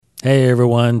Hey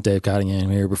everyone, Dave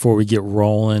Cottingham here. Before we get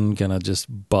rolling, gonna just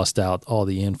bust out all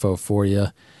the info for you.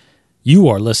 You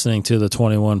are listening to the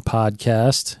 21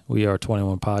 Podcast. We are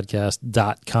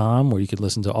 21podcast.com, where you can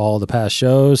listen to all the past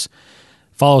shows.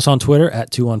 Follow us on Twitter at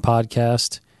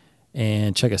 21podcast,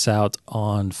 and check us out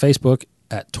on Facebook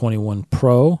at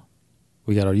 21Pro.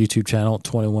 We got our YouTube channel,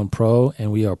 21Pro,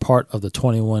 and we are part of the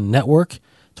 21 Network,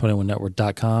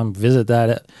 21network.com. Visit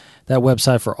that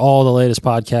website for all the latest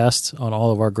podcasts on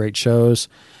all of our great shows.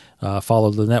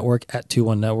 Follow the network at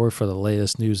 21 Network for the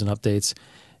latest news and updates.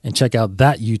 And check out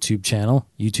that YouTube channel,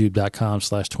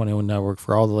 youtube.com/21 Network,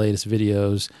 for all the latest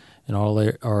videos and all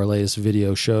our latest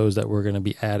video shows that we're going to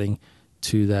be adding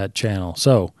to that channel.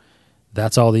 So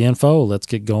that's all the info. Let's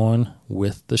get going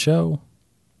with the show.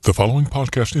 The following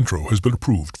podcast intro has been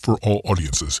approved for all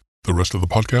audiences. The rest of the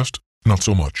podcast, not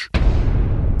so much.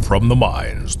 From the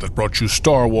minds that brought you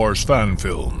Star Wars fan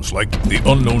films like The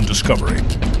Unknown Discovery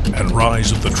and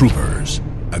Rise of the Troopers,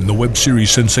 and the web series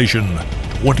sensation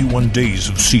 21 Days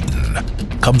of Seaton,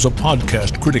 comes a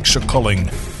podcast critics are calling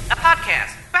a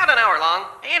podcast, about an hour long,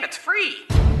 and it's free.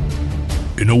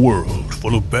 In a world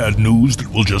full of bad news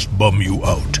that will just bum you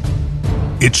out,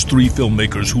 it's three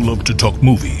filmmakers who love to talk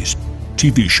movies,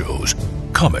 TV shows,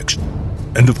 comics,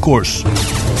 and of course,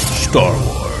 Star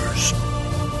Wars.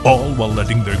 All while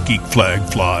letting their geek flag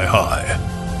fly high.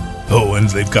 Oh, and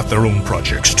they've got their own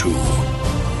projects too.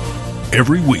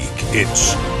 Every week,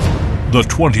 it's the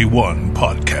 21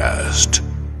 Podcast.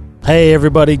 Hey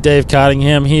everybody, Dave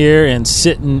Cottingham here, and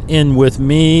sitting in with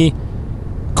me,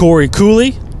 Corey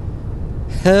Cooley.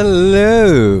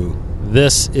 Hello.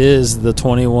 This is the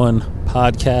 21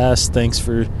 Podcast. Thanks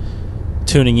for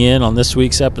tuning in. On this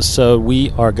week's episode, we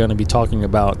are going to be talking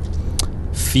about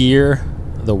Fear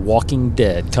the Walking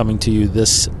Dead, coming to you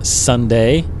this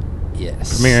Sunday.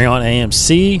 Yes. Premiering on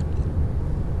AMC.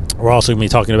 We're also going to be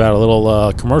talking about a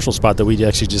little commercial spot that we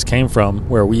actually just came from,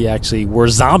 where we actually were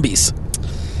zombies.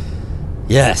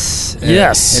 Yes.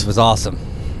 Yes. It was awesome.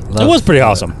 It was pretty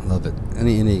awesome. Love it.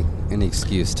 Any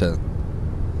excuse to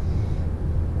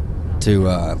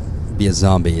be a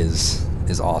zombie is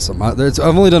awesome. I've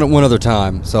only done it one other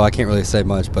time, so I can't really say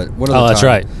much. But one other time. Oh, that's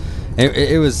right.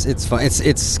 It's fun.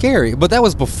 It's scary, but that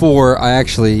was before I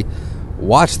actually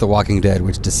watched The Walking Dead,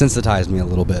 which desensitized me a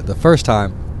little bit. The first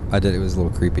time I did, it was a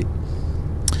little creepy.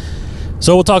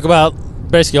 So we'll talk about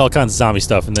basically all kinds of zombie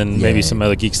stuff, and then maybe some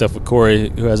other geek stuff with Corey,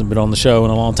 who hasn't been on the show in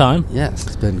a long time. Yes,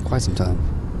 it's been quite some time.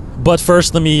 But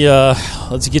first,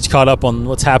 let's get you caught up on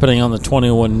what's happening on the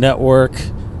 21 Network.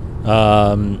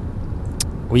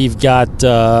 We've got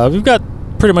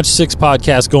pretty much 6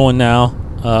 podcasts going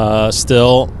now.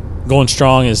 Still going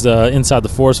strong is the Inside the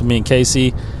Force with me and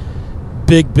Casey.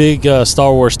 Big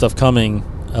Star Wars stuff coming,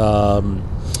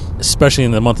 especially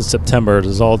in the month of September.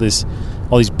 There's all these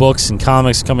books and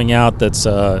comics coming out that's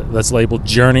labeled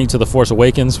Journey to the Force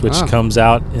Awakens, which comes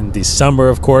out in December,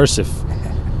 of course. If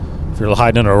you're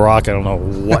hiding under a rock, I don't know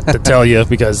what to tell you,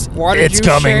 because it's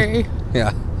coming. Say?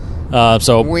 Yeah.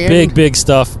 So big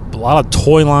stuff. A lot of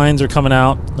toy lines are coming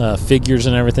out, figures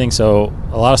and everything. So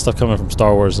a lot of stuff coming from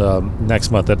Star Wars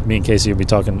next month that me and Casey will be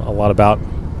talking a lot about.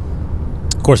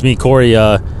 Of course, me and Corey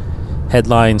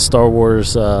headline Star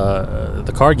Wars,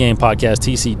 the card game podcast,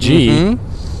 TCG,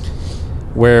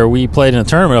 where we played in a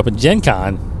tournament up in Gen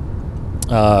Con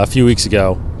a few weeks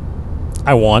ago.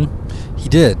 I won. He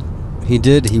did. He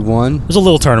won. It was a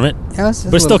little tournament,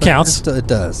 but it still counts. It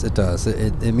does.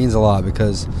 It means a lot,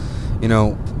 because,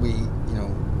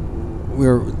 we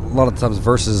were a lot of times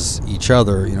versus each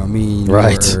other. Me,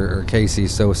 right, or Casey.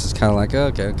 So it's just kind of like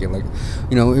okay, like,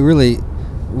 it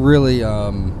really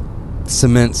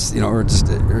cements, or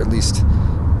at least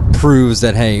proves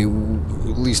that, hey, at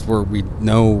least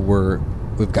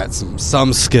we've got some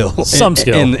skill,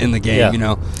 in the game.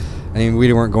 Yeah. I mean,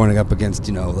 we weren't going up against,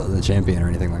 the champion or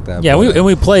anything like that. Yeah,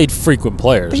 we played frequent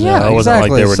players. Yeah, it wasn't exactly.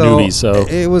 like they were newbies. So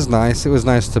it was nice. It was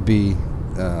nice to be.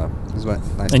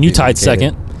 Nice. And you tied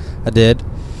second. I did.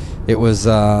 It was.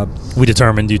 We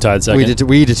determined you tied second.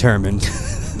 We determined.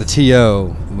 The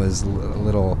TO was a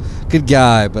little good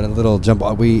guy, but a little jump.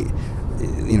 We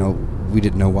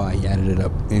didn't know why he added it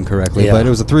up incorrectly, but it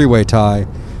was a 3-way tie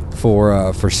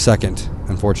for second,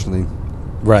 unfortunately.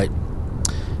 Right.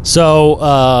 So,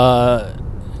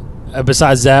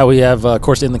 besides that, we have, of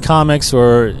course, in the comics,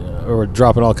 or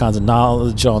dropping all kinds of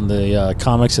knowledge on the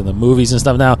comics and the movies and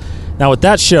stuff. Now with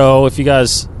that show, if you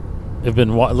guys have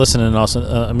been listening to us,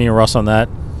 me and Russ on that,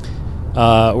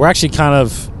 we're actually kind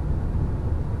of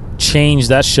changed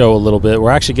that show a little bit. We're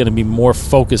actually going to be more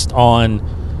focused on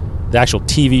the actual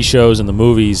TV shows and the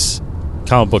movies,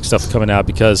 comic book stuff coming out,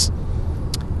 because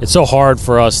it's so hard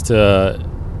for us to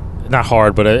not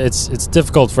hard, but it's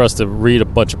difficult for us to read a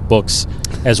bunch of books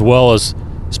as well as,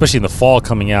 especially in the fall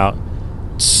coming out.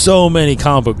 So many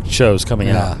comic book shows coming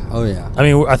out. Oh yeah. I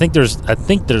mean, I think there's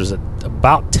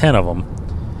about 10 of them,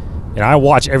 and I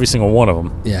watch every single one of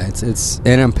them. Yeah, it's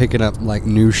and I'm picking up like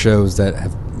new shows that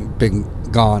have been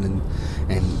gone and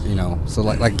you know, so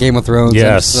like Game of Thrones.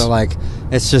 Yes. So like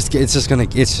it's just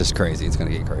crazy. It's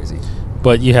gonna get crazy.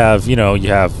 But you have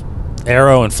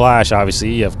Arrow and Flash.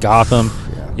 Obviously, you have Gotham.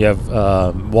 Yeah. You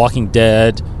have Walking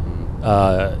Dead.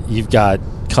 You've got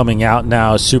coming out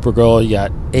now Supergirl. You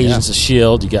got Agents of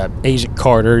S.H.I.E.L.D. You got Agent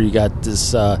Carter. You got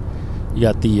this. You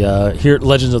got the here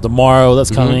Legends of Tomorrow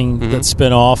that's coming. That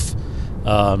spinoff.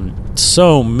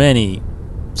 So many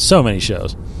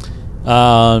shows.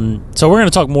 So we're going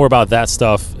to talk more about that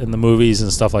stuff in the movies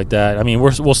and stuff like that. I mean,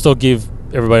 we'll still give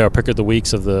everybody our pick of the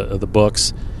weeks of the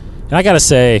books. And I got to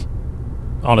say,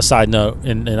 on a side note,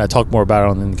 and I talk more about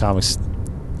it in the comics,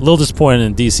 a little disappointed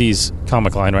in DC's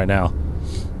comic line right now.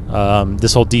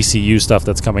 This whole DCU stuff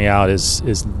that's coming out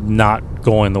is not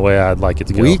going the way I'd like it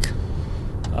to go. Weak?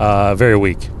 Very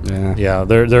weak. Yeah.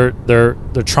 They're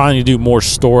trying to do more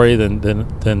story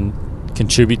than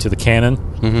contribute to the canon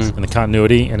and the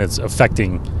continuity, and it's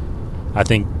affecting, I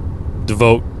think,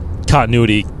 devout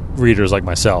continuity readers like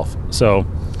myself. So,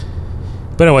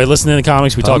 but anyway, listen to the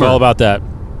comics. We talk all about that.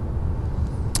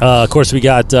 Of course, we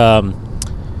got the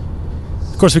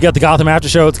Gotham After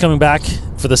Show. It's coming back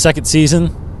for the second season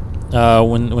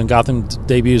when Gotham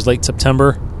debuts late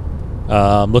September.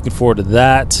 I'm looking forward to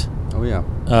that. Oh yeah.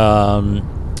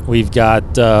 We've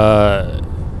got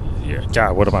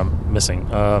God, what am I missing?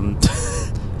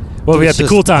 Well, we got the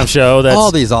Cool Time Show. That's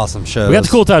all these awesome shows. We got the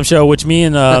Cool Time Show, which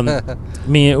we've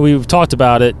talked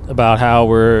about it, about how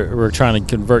we're trying to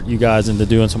convert you guys into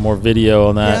doing some more video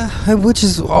on that. Yeah, which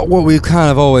is what we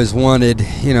kind of always wanted,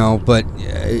 you know. But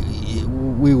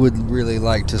we would really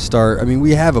like to start. I mean,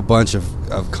 we have a bunch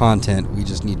of content. We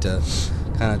just need to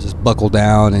kind of just buckle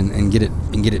down and get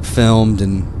it filmed,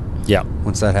 and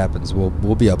once that happens,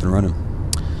 we'll be up and running.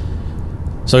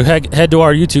 So head to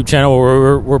our YouTube channel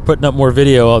where we're putting up more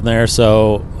video on there.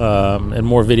 So and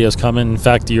more videos coming. In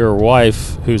fact, your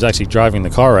wife, who's actually driving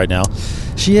the car right now,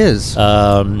 she is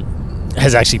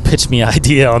has actually pitched me an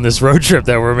idea on this road trip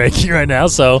that we're making right now.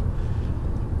 So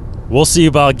we'll see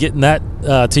about getting that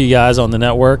to you guys on the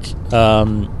network.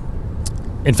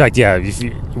 In fact,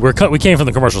 we came from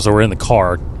the commercial, so we're in the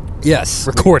car. Yes,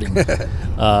 recording.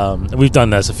 We've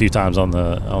done this a few times on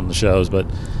the shows, but.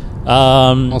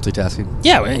 Multitasking.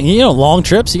 Yeah, long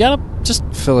trips, you gotta just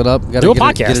fill it up. Gotta do a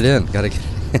podcast. Get it in. Gotta.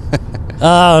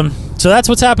 So that's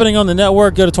what's happening on the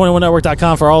network. Go to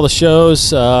 21network.com for all the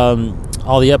shows,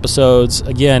 all the episodes.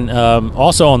 Again,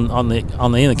 also on the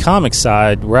In the Comics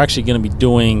side, we're actually going to be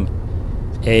doing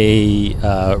a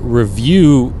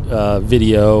review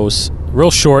videos,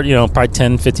 real short, probably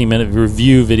 10-15 minute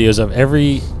review videos of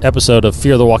every episode of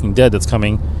Fear the Walking Dead that's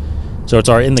coming. So it's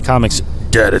our In the Comics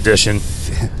Dead edition.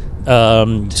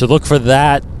 So look for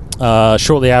that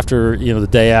shortly after, the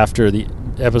day after the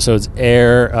episodes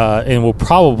air, and we'll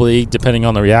probably, depending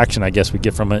on the reaction I guess we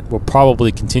get from it, we'll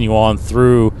probably continue on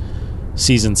through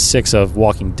season 6 of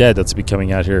Walking Dead that's be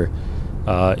coming out here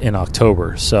in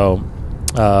October. So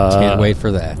can't wait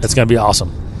for that. It's going to be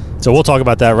awesome. So we'll talk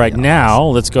about that right now.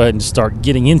 Let's go ahead and start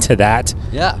getting into that.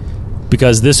 Yeah.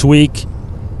 Because this weekend,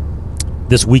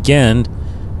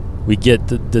 we get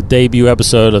the debut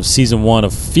episode of season 1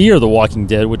 of Fear the Walking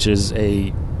Dead, which is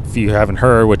if you haven't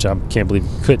heard, which I can't believe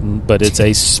you couldn't, but it's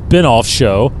a spin-off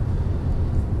show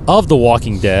of The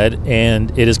Walking Dead,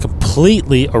 and it is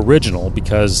completely original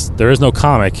because there is no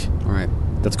comic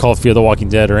that's called Fear the Walking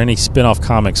Dead or any spin-off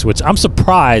comics, which I'm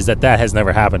surprised that has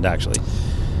never happened, actually.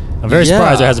 I'm very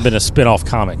surprised there hasn't been a spin-off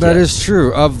comic That yet. is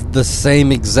true, of the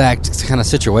same exact kind of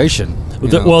situation.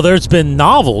 Well, there's been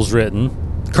novels written.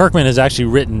 Kirkman has actually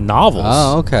written novels.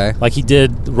 Oh, okay. Like he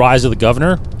did Rise of the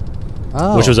Governor,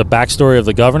 which was a backstory of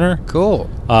the Governor. Cool.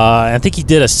 I think he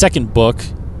did a second book,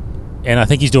 and I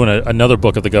think he's doing another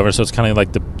book of the Governor, so it's kind of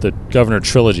like the Governor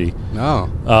trilogy.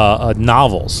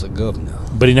 Novels. The Governor.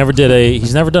 But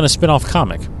he's never done a spin-off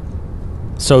comic.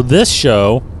 So this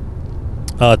show,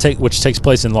 which takes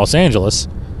place in Los Angeles,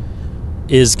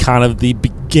 is kind of the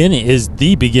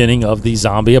beginning of the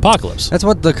zombie apocalypse. That's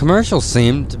what the commercials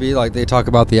seem to be like. They talk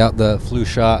about the flu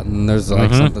shot, and there's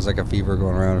like there's like a fever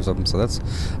going around or something. So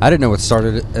I didn't know it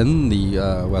started in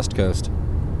the West Coast.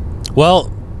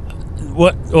 Well,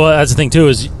 that's the thing too,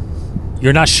 is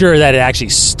you're not sure that it actually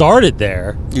started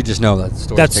there. You just know that the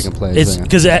story's taking place.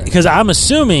 Because I'm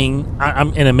assuming,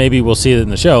 and maybe we'll see it in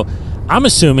the show. I'm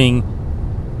assuming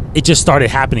it just started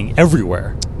happening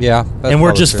everywhere. Yeah, And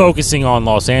we're just focusing on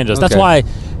Los Angeles. That's Okay. why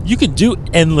you can do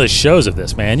endless shows of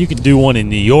this, man. You can do one in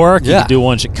New York. You Yeah. can do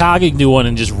one in Chicago. You can do one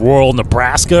in just rural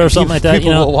Nebraska or something like that. People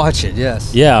You know? will watch it.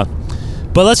 Yes. Yeah.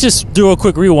 But let's just do a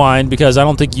quick rewind because I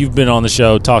don't think you've been on the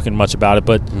show talking much about it.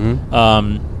 But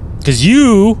because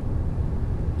you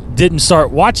didn't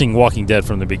start watching Walking Dead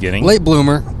from the beginning. Late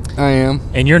bloomer. I am.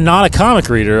 And you're not a comic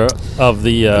reader of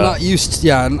the I'm not used.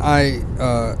 Yeah, and I.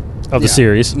 of the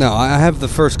series. No, I have the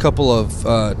first couple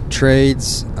of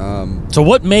trades. So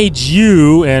what made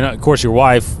you, and of course your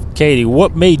wife, Katie,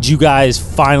 what made you guys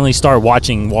finally start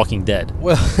watching Walking Dead?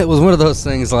 Well, it was one of those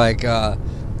things like.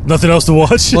 Nothing else to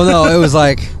watch? Well, no, it was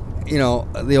like, you know,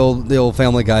 the old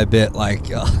Family Guy bit, like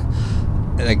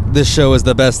this show is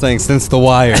the best thing since The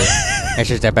Wire. It's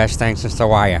just the best thing since The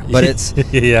Wire. But it's,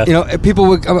 yeah. you know, people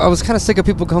would. I was kind of sick of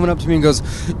people coming up to me and goes,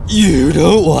 "You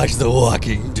don't watch The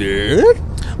Walking Dead?"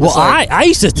 Well, It's like, I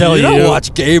used to tell you. You don't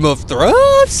watch Game of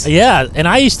Thrones? Yeah, and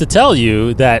I used to tell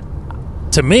you that,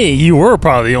 to me, you were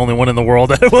probably the only one in the world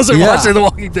that wasn't watching The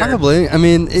Walking Dead. Probably. I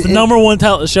mean, It's the number one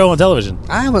show on television.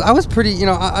 I was pretty, you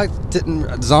know, I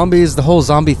didn't, zombies, the whole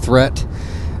zombie threat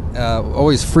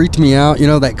always freaked me out, you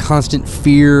know, that constant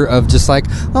fear of just like,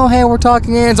 oh, hey, we're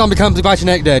talking and zombie comes, bite your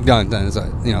neck, dead, done, so,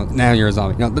 you know, now you're a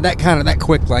zombie, you know, but that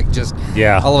quick, like, just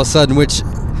all of a sudden, which,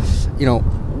 you know,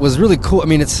 was really cool. I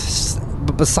mean,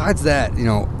 but besides that, you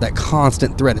know, that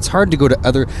constant threat, it's hard to go to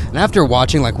other, and after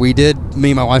watching like we did,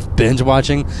 me and my wife binge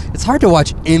watching, it's hard to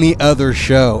watch any other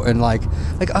show and like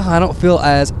oh, I don't feel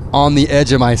as on the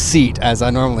edge of my seat as I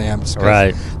normally am.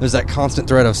 Right. There's that constant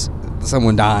threat of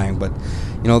someone dying, but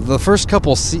you know, the first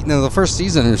couple, the first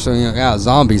season or so, you know, yeah,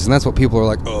 zombies, and that's what people are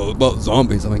like, oh, about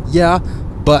zombies. I'm like, yeah,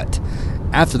 but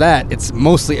after that, it's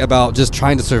mostly about just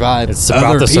trying to survive. It's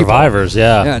about the survivors,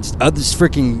 yeah. Yeah, just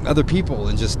freaking other people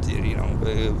and just, you know,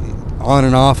 on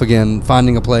and off again,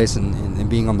 finding a place and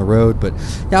being on the road. But,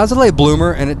 yeah, I was a late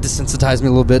bloomer, and it desensitized me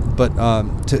a little bit but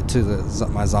to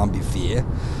my zombie fear.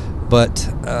 But,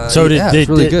 so it's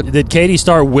really good. Did Katie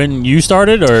start when you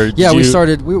started? Or yeah, we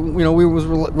started, we was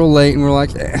real late, and we're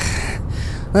like,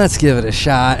 let's give it a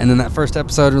shot. And then that first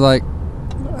episode, we're like,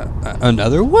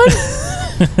 another one?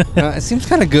 It seems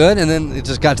kind of good, and then it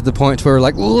just got to the point where we're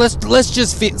like, let's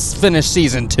just finish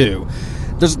season 2.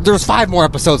 There's 5 more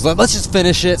episodes left. Let's just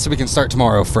finish it so we can start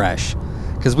tomorrow fresh.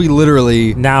 Because we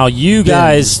literally now you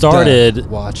guys started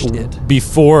watched it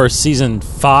before season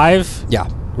 5. Yeah.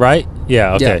 Right.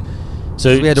 Yeah. Okay. Yeah.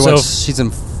 So we had to watch season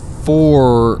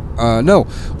 4. No,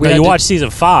 you watched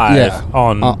season 5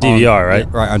 on DVR, right?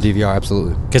 Yeah, right on DVR,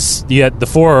 absolutely. Because you had the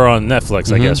 4 are on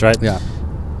Netflix, I guess, right? Yeah.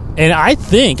 And I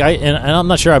think and I'm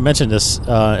not sure I mentioned this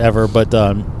ever, but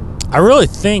I really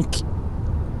think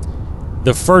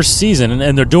the first season,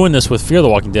 and they're doing this with Fear the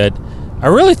Walking Dead, I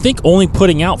really think only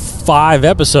putting out 5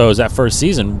 episodes that first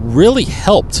season really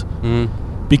helped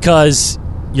because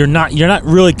you're not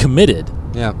really committed.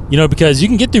 Yeah. You know, because you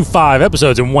can get through 5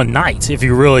 episodes in one night if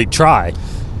you really try.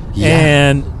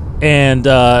 Yeah. And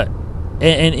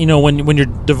you know, when you're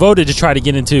devoted to try to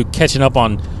get into catching up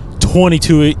on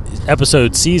 22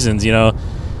 episode seasons, you know,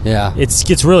 it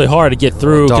gets really hard to get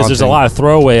through because there's a lot of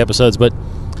throwaway episodes. But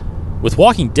with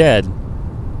Walking Dead,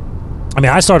 I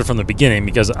mean, I started from the beginning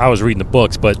because I was reading the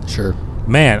books, but sure,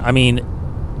 man, I mean,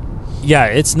 yeah,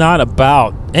 it's not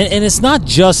about, and it's not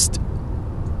just,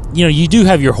 you know, you do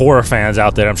have your horror fans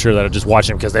out there, I'm sure, that are just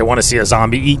watching because they want to see a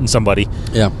zombie eating somebody.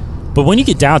 Yeah. But when you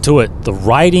get down to it, the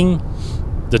writing,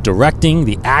 the directing,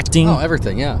 the acting,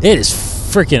 everything, yeah, it is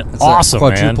freaking awesome, a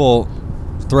quadruple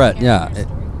threat, yeah.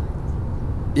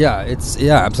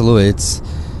 Absolutely. It's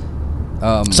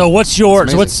so what's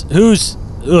yours?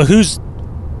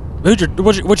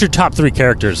 What's your top 3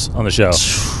 characters on the show?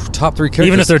 Top 3 characters,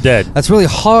 even if they're dead. That's really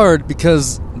hard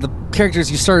because the characters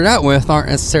you started out with aren't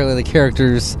necessarily the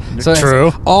characters. So True.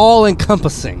 It's all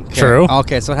encompassing. True.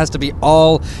 Okay, so it has to be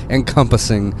all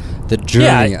encompassing the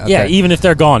journey. Yeah, yeah, even if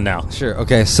they're gone now. Sure.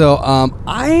 Okay, so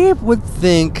I would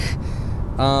think,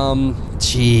 you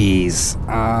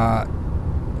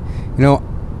know,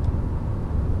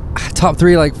 top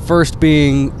 3, like first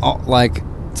being like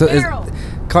so.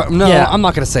 I'm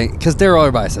not gonna say because Daryl.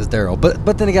 Everybody says Daryl,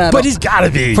 but then again, he's got to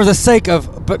be for the sake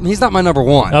of. But he's not my number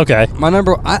 1. Okay, my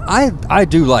number. I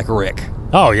do like Rick.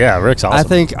 Oh yeah, Rick's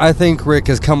awesome. I think Rick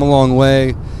has come a long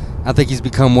way. I think he's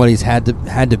become what he's had to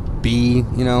be.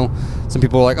 You know, some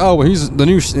people are like, oh, well, he's the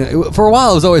new. For a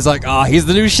while, it was always like, oh, he's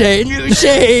the new Shane. New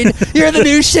Shane, you're the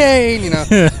new Shane. You know,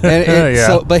 and yeah.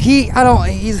 So, but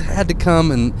he's had to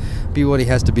come and be what he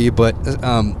has to be. But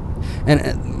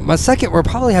and my second would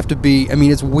probably have to be. I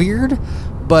mean, it's weird,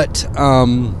 but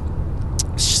and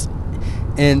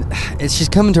and she's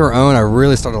coming to her own. I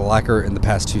really started to like her in the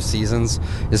past 2 seasons.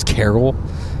 Is Carol?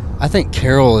 I think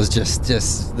Carol is just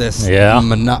this.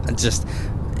 Just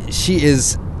she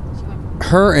is.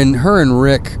 Her and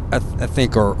Rick, I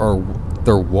think are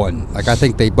they're one. Like I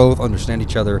think they both understand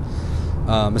each other.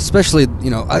 Especially,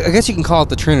 I guess you can call it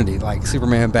the Trinity, like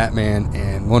Superman, Batman,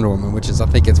 and Wonder Woman, which is, I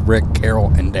think it's Rick, Carol,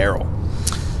 and Daryl.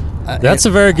 That's a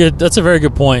very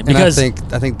good point. Because I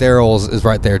think Daryl's is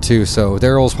right there too. So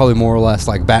Daryl's probably more or less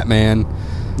like Batman.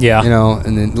 Yeah.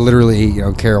 And then literally,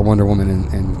 Carol, Wonder Woman,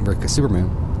 and Rick is Superman.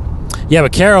 Yeah,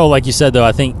 but Carol, like you said though,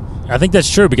 I think that's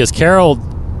true because Carol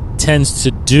tends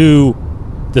to do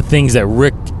the things that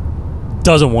Rick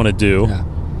doesn't want to do. Yeah.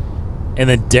 And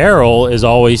then Daryl is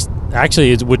always which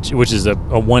is a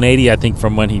 180, I think,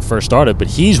 from when he first started. But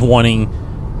he's wanting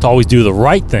to always do the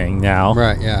right thing now.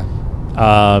 Right. Yeah.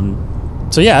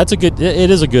 So yeah, it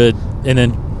is a good. And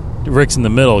then Rick's in the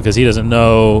middle because he doesn't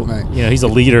know. Right. He's a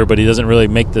leader, but he doesn't really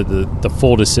make the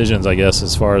full decisions. I guess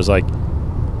as far as like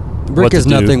Rick is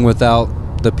nothing without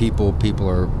the people. People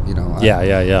are Yeah.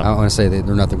 I don't want to say they're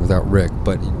nothing without Rick,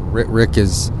 but Rick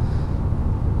is.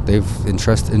 They've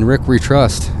entrusted in Rick. We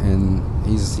trust, and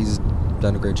he's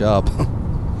done a great job.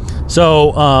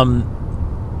 So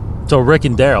Rick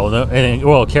and Daryl,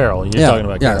 and Carol. You're talking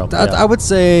about Carol. I would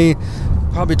say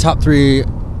probably top 3,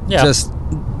 just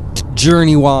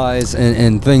journey wise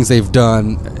and things they've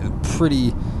done.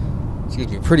 Pretty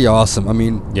awesome. I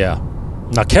mean, yeah.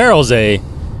 Now Carol's a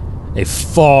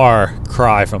far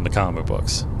cry from the comic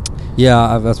books.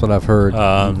 Yeah, that's what I've heard.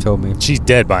 You told me she's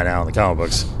dead by now in the comic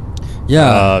books.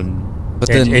 Yeah,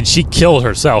 and she killed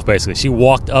herself basically. She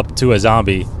walked up to a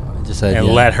zombie and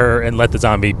let the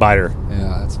zombie bite her.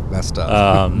 Yeah, that's messed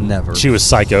up. Never. She was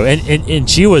psycho, and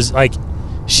she was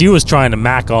trying to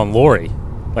mack on Lori,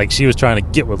 like she was trying to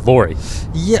get with Lori.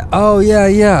 Yeah. Oh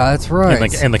yeah. That's right.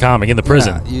 In the comic, in the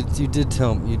prison. Yeah, you did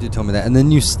tell me that, and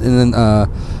then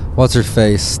what's her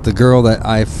face? The girl that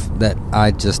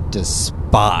I just despised.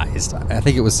 I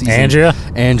think it was Andrea,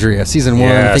 season 1.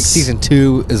 Yes. I think season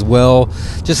 2 as well.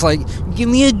 Just like, give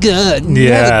me a gun.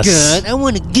 Yes. You have a gun. I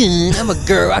want a gun. I'm a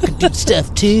girl. I can do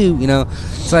stuff too.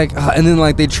 It's like, and then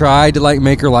like they tried to like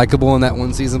make her likable in that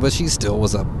one season, but she still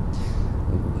was an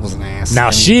ass.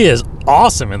 Now she is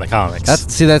awesome in the comics.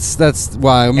 That's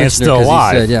why I mentioned and still her,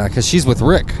 alive. Because she's with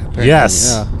Rick. Apparently.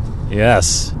 Yes. Yeah.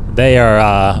 Yes. They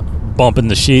are bumping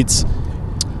the sheets.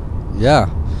 Yeah.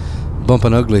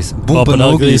 Bumping uglies.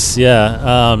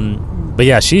 Yeah. But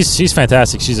yeah, she's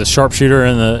fantastic. She's a sharpshooter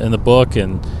in the book,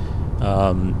 and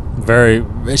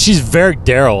she's very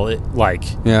Daryl like.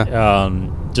 Yeah.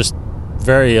 Just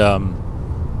very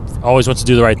always wants to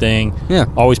do the right thing. Yeah.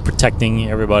 Always protecting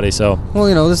everybody. So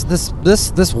well,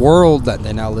 this world that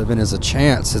they now live in is a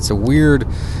chance. It's a weird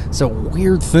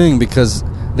thing because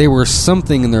they were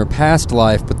something in their past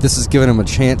life, but this has given them a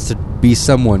chance to be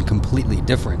someone completely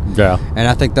different. Yeah. And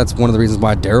I think that's one of the reasons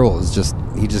why Daryl is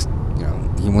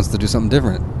he wants to do something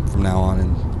different from now on,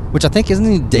 which I think isn't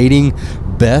he dating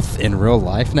Beth in real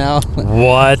life now?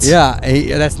 What? Yeah,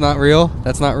 that's not real.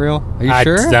 That's not real. Are you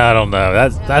sure? I don't know.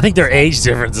 I think their age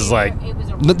difference is like.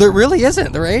 No, there really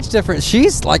isn't. Their age difference.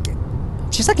 She's like in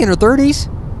her 30s.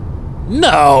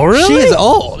 No, really? She is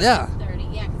old. Yeah.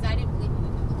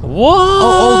 What?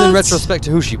 Old in retrospect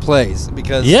to who she plays,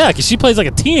 because she plays like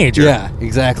a teenager. Yeah,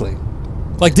 exactly.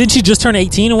 Like, didn't she just turn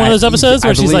 18 in one of those episodes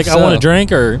where she's like, so. I want a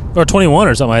drink, or 21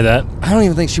 or something like that? I don't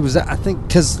even think she was that. I think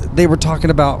because they were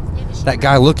talking about that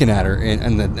guy looking at her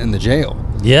in the jail.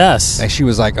 Yes. Like she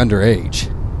was like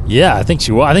underage. Yeah, I think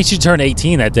she was. I think she turned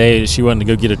 18 that day. She wanted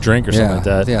to go get a drink or something like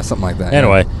that. Yeah, something like that.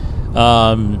 Anyway,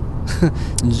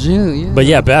 yeah. But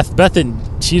yeah, Beth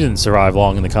she didn't survive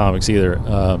long in the comics either.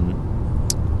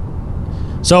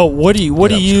 So what are you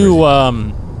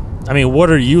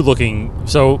looking?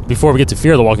 So before we get to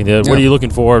Fear the Walking Dead, what are you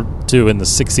looking forward to in the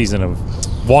 6th season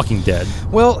of Walking Dead?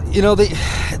 Well,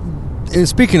 and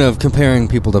speaking of comparing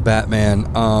people to Batman,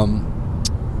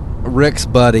 Rick's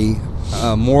buddy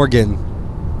Morgan.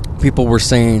 People were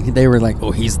saying they were like, "Oh,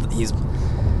 he's."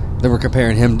 They were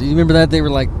comparing him. Do you remember that? They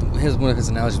were like, one of his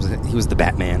analogies was he was the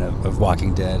Batman of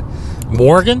Walking Dead.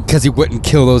 Morgan? Because he wouldn't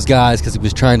kill those guys because he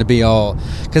was trying to be all.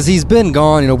 Because he's been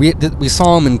gone. We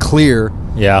saw him in Clear.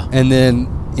 Yeah. And then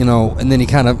he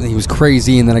was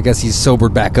crazy, and then I guess he's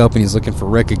sobered back up and he's looking for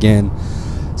Rick again.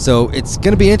 So it's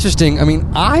going to be interesting. I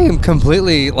mean, I am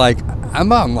completely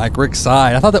I'm on Rick's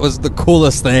side. I thought that was the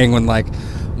coolest thing when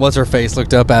what's her face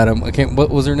looked up at him. What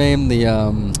was her name?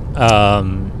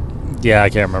 Yeah, I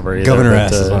can't remember either. Governor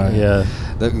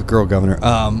the girl governor.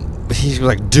 He was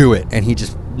like, do it, and he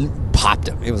just popped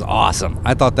him. It was awesome.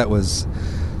 I thought that was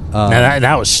Now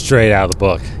that was straight out of the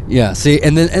book. Yeah. See,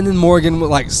 and then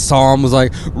Morgan Psalm was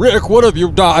like, Rick, what have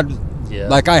you done? Yeah.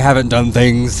 Like, I haven't done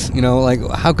things. Like,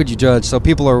 how could you judge? So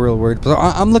people are real worried. But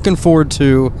I'm looking forward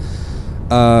to.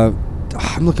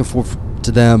 I'm looking forward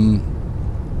to them.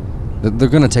 They're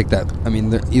going to take that. I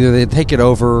mean, either they take it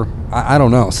over. I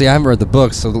don't know. See, I haven't read the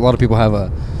book, so a lot of people have a.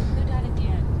 Who died at the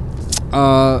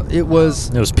end? It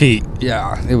was Pete.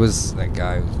 Yeah, it was that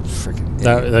guy. Freaking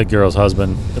That girl's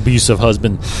husband, abusive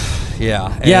husband.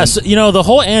 Yeah. Yeah. So, the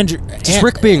whole Andrew. Just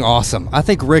Rick being awesome. I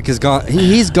think Rick has gone.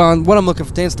 He's gone. What I'm looking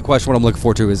for, to answer the question, what I'm looking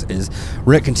forward to is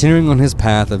Rick continuing on his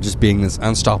path of just being this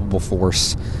unstoppable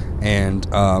force, and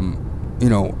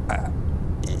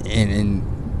and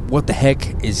what the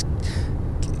heck is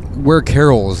where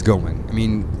Carol is going. I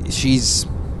mean, she's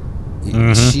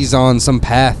on some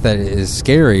path that is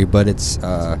scary, but it's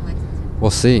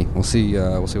we'll see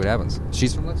what happens.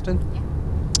 She's from Lexington? Yeah.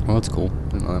 Oh, that's cool. I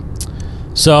didn't know that.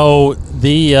 So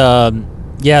the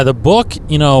book,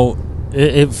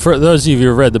 for those of you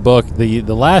who read the book, the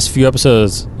last few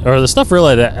episodes, or the stuff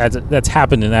really that's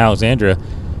happened in Alexandria,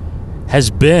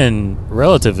 has been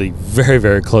relatively very,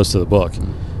 very close to the book.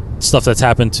 Stuff that's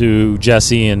happened to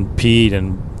Jesse and Pete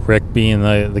and Rick being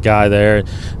the guy there.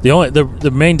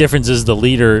 The main difference is the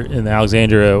leader in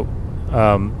Alexandria.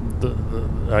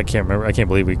 I can't remember. I can't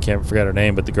believe we can't forget her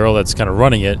name, but the girl that's kind of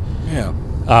running it. Yeah.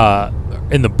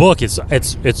 In the book, it's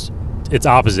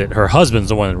opposite. Her husband's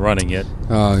the one running it.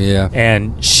 Oh yeah.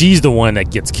 And she's the one that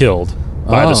gets killed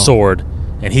by the sword.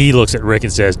 And he looks at Rick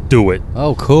and says, "Do it."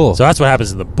 Oh, cool. So that's what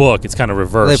happens in the book. It's kind of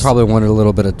reversed. They probably wanted a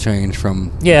little bit of change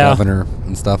from the governor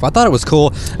and stuff. I thought it was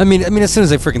cool. I mean, as soon as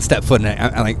they freaking step foot in it,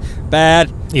 I'm like,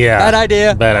 bad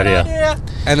idea.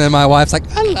 And then my wife's like,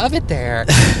 I love it there.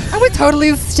 I would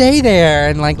totally stay there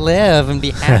and live and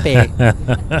be happy.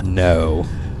 No.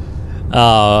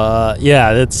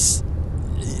 Yeah, that's.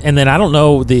 And then I don't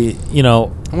know I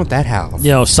want that house.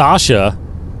 Sasha.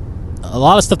 A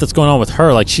lot of stuff that's going on with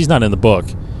her, she's not in the book,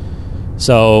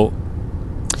 so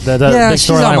that big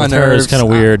storyline with her is kind of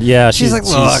weird. Yeah, she's like,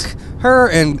 look, her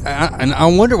and I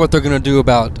wonder what they're gonna do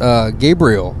about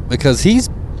Gabriel, because he's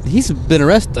been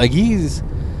arrested. He's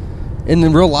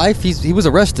in real life he was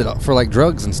arrested for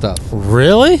drugs and stuff.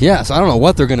 Really? Yeah. So I don't know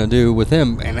what they're gonna do with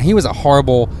him, and he was a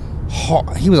horrible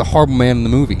man in the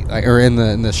movie or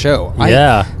in the show.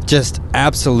 Yeah. Just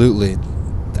absolutely.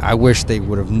 I wish they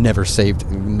would have never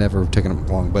taken him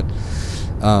along, but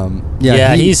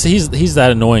he's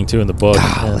that annoying too in the book.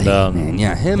 Golly, man,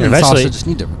 yeah, him and Sasha just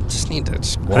need to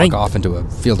walk off into a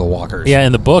field of walkers. Yeah,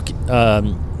 in the book,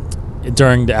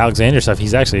 during the Alexander stuff,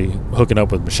 he's actually hooking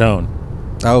up with Michonne.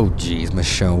 Oh, geez,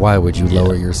 Michonne, why would you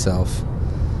lower yourself?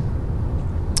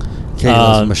 Katie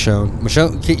loves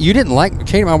Michonne. You didn't like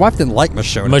Katie. My wife didn't like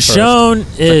Michonne. Michonne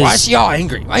is. Why is she all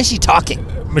angry? Why is she talking?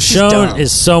 Michonne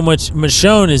is so much.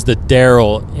 Michonne is the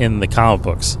Daryl in the comic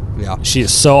books. Yeah, she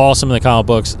is so awesome in the comic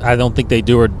books. I don't think they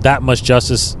do her that much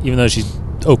justice, even though she's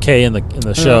okay in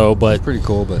the show. But she's pretty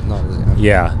cool, but not really.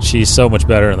 Yeah, she's so much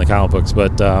better in the comic books.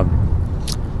 But yeah,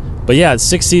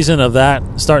 6th season of that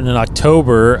starting in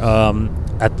October.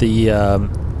 At the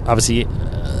obviously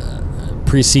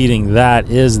preceding that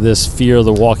is this Fear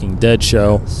the Walking Dead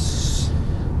show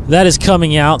that is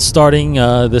coming out starting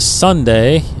this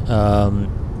Sunday.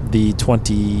 The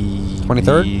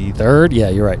 23rd? Yeah,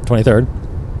 you're right. 23rd.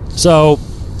 So,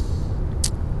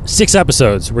 6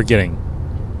 episodes we're getting.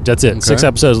 That's it. Okay. 6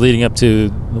 episodes leading up to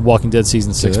The Walking Dead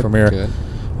Season 6 premiere. Good.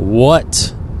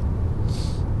 What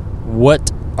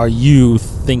are you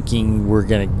thinking we're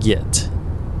going to get?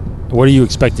 What are you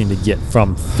expecting to get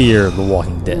from Fear the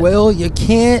Walking Dead? Well, you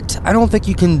can't. I don't think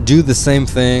you can do the same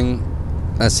thing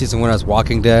as Season 1 as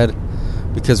Walking Dead,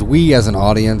 because we as an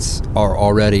audience are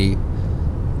already...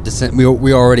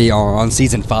 We already are on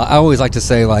Season 5. I always like to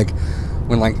say,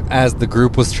 when as the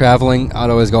group was traveling, I'd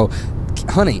always go,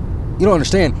 honey, you don't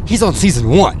understand, he's on Season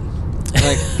 1.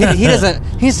 He doesn't.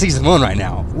 He's Season 1 right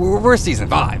now. We're Season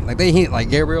 5.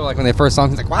 Gabriel, when they first saw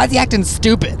him, he's like, why is he acting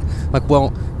stupid?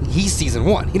 Well, he's Season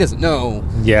 1. He doesn't know.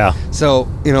 Yeah. So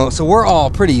so we're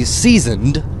all pretty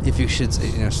seasoned, if you should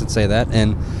say that.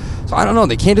 And so I don't know.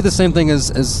 They can't do the same thing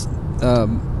as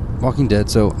Walking Dead.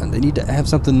 So they need to have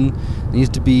something. It needs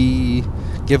to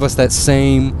give us that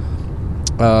same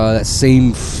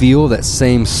feel, that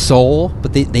same soul.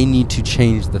 But they need to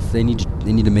change they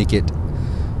need to make it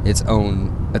its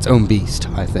own beast,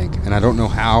 I think. And I don't know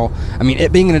how. I mean,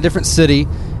 it being in a different city,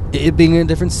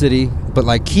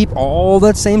 but keep all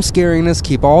that same scariness,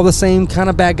 keep all the same kind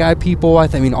of bad guy people. I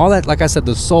mean, all that, like I said,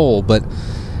 the soul. But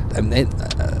I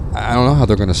don't know how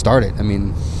they're going to start it. I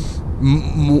mean,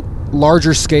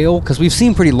 larger scale, because we've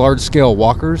seen pretty large scale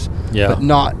walkers, but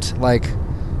not like, you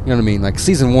know what I mean? Like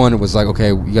season 1, it was like, okay,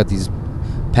 you got these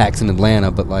packs in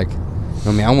Atlanta, but like,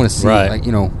 I mean, I want to see like,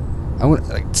 you know, I want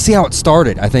like see how it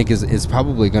started. I think is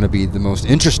probably going to be the most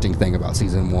interesting thing about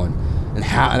season 1, and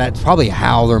that's probably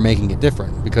how they're making it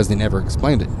different, because they never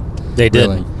explained it. They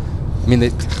really. didn't. I mean,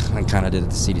 they kind of did at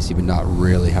the CDC, but not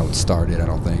really how it started, I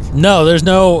don't think. No, there's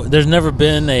never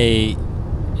been a,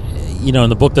 you know,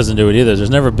 and the book doesn't do it either.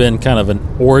 There's never been kind of an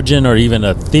origin or even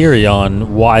a theory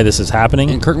on why this is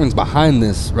happening. And Kirkman's behind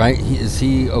this, right? Is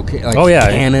he okay? Like,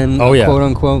 canon, quote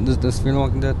unquote, this Fear the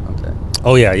Walking Dead? Okay.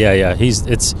 Oh, yeah.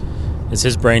 It's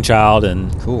his brainchild,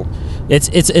 and cool.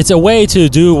 It's a way to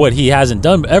do what he hasn't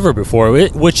done ever before,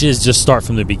 which is just start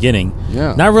from the beginning.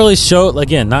 Yeah. Not really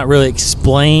not really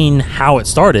explain how it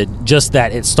started, just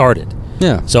that it started.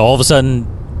 Yeah. So all of a sudden,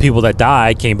 people that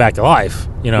died came back to life,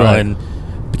 you know, and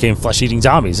became flesh-eating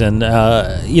zombies, and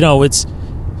you know, it's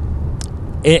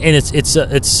how do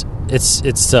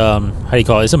you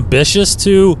call it? It's ambitious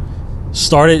to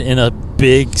start it in a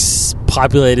big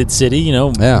populated city, you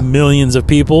know, millions of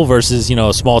people, versus, you know,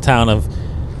 a small town of,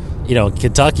 you know,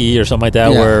 Kentucky or something like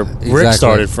that, where Rick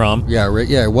started from. Yeah, Rick.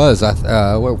 Yeah, it was. It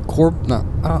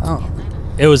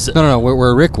was no.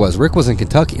 Where Rick was. Rick was in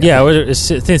Kentucky. Yeah,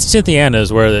 Cynthiana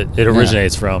is where it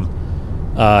originates from,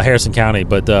 Harrison County.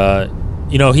 But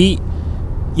you know,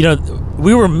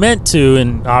 we were meant to,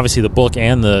 and obviously the book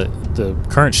and the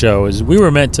current show is, we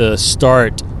were meant to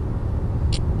start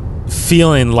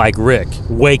feeling like Rick,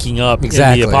 waking up in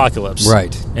the apocalypse,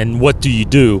 right? And what do you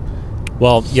do?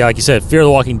 Well, yeah, like you said, Fear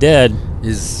the Walking Dead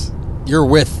is you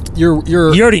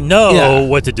already know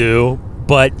what to do,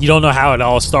 but you don't know how it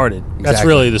all started. Exactly. That's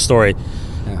really the story.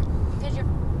 Yeah.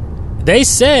 They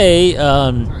say.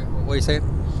 Sorry, what are you saying?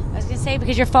 I was going to say,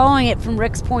 because you're following it from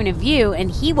Rick's point of view, and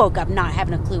he woke up not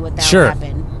having a clue what that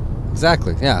happened.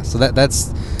 Exactly. Yeah. So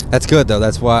that's good though.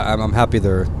 That's why I'm happy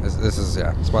they're. This is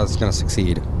that's why it's going to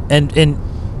succeed. And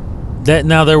that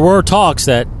now there were talks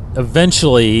that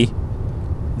eventually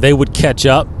they would catch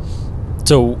up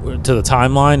to the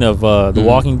timeline of The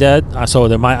Walking Dead. So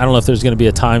there might, I don't know if there's going to be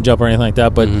a time jump or anything like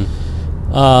that, but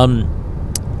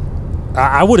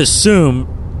I would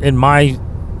assume, in my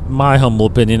humble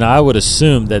opinion, I would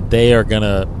assume that they are going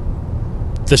to,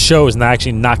 the show is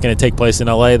actually not going to take place in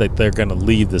LA, that they're going to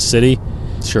leave the city,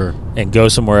 and go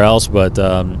somewhere else. But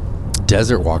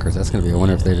Desert Walkers, that's going to be, I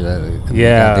wonder if they do that.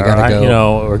 Yeah, they gotta go, you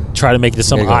know, or try to make it to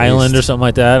some island or something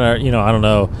like that, or, you know, I don't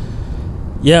know.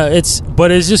 Yeah, but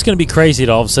it's just going to be crazy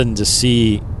to all of a sudden to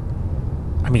see,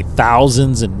 I mean,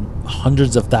 thousands and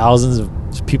hundreds of thousands of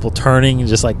people turning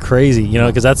just like crazy, you know,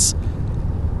 because that's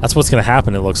what's going to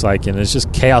happen, it looks like, and it's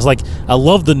just chaos. Like, I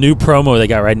love the new promo they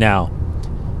got right now.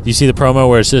 Do you see the promo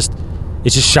where it's just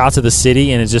shots of the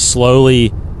city, and it's just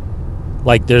slowly,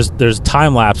 like, there's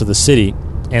time lapse of the city,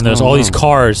 and there's all these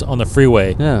cars on the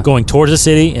freeway going towards the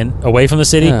city and away from the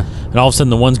city, and all of a sudden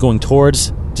the ones going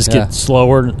towards just get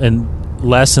slower and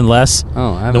less and less.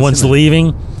 The ones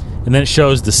leaving, and then it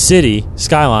shows the city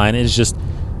skyline is just,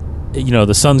 you know,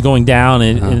 the sun's going down,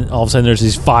 and all of a sudden there's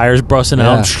these fires busting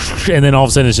out, and then all of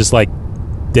a sudden it's just like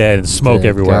dead and smoke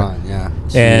everywhere. Gone,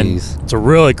 and it's a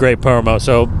really great promo.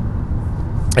 So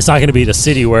it's not going to be the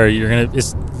city where you're going to,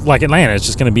 it's like Atlanta, it's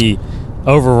just going to be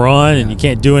overrun and you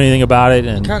can't do anything about it.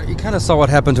 And you kind of saw what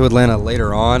happened to Atlanta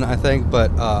later on, I think,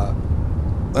 but I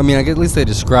mean, at least they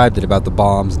described it about the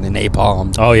bombs and the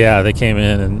napalm. Oh yeah, they came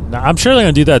in, and I'm sure they're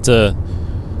going to do that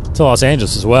to Los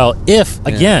Angeles as well. If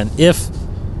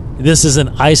this is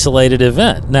an isolated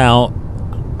event. Now,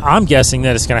 I'm guessing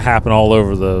that it's going to happen all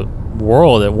over the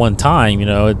world at one time. You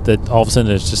know, that all of a sudden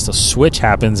there's just a switch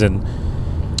happens, and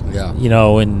you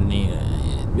know, and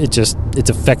it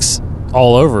affects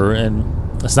all over,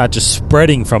 and it's not just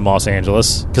spreading from Los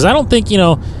Angeles. Because I don't think, you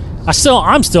know, I'm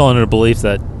still under the belief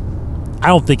that I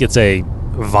don't think it's a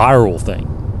viral thing.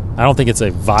 I don't think it's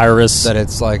a virus. That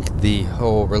it's like the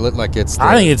whole, like it's.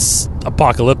 I think it's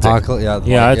apocalyptic.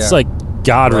 It's like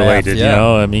God related. You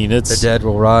know, I mean, it's the dead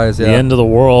will rise. The end of the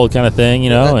world kind of thing. You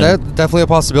know, that's definitely a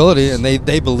possibility, and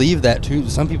they believe that too.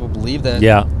 Some people believe that.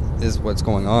 Is what's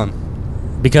going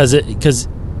on. Because I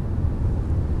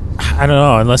don't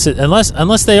know,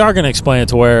 unless they are going to explain it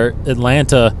to where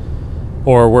Atlanta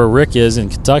or where Rick is in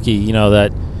Kentucky, you know,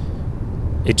 that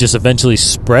it just eventually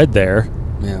spread there.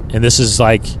 Yeah. And this is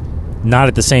like not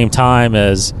at the same time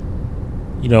as,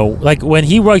 you know, like when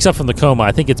he wakes up from the coma,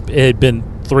 I think it had been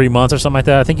 3 months or something like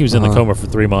that. I think he was in the coma for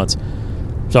 3 months.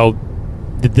 So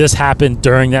did this happen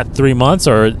during that 3 months,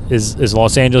 or is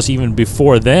Los Angeles even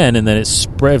before then, and then it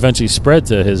eventually spread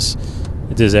to his,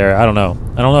 this area. I don't know.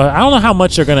 I don't know how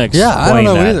much they're going to explain. Yeah, I don't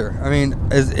know that. either. I mean,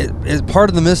 is part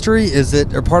of the mystery? Is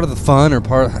it or part of the fun, or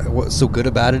part of what's so good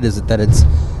about it? Is it that it's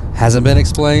hasn't been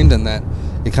explained and that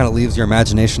it kind of leaves your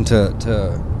imagination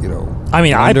to I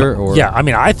mean, wonder,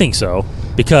 I think so,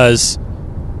 because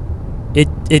it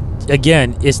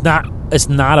again, it's not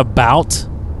about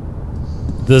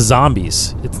the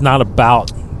zombies. It's not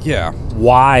about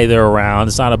why they're around.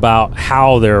 It's not about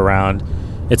how they're around.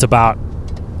 It's about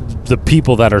the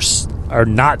people that are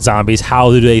not zombies.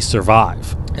 How do they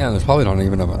survive? Yeah, there's probably not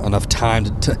even enough time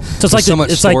to so it's like so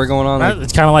much story going on.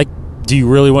 It's kind of like, do you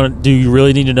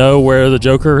really need to know where the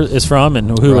Joker is from and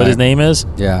what his name is?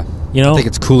 Yeah. I think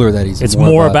it's cooler that he's. It's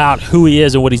more about who he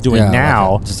is and what he's doing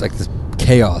now. Just like this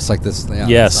chaos, like this. Yeah,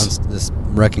 yes. This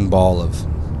wrecking ball of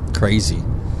crazy.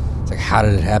 It's like, how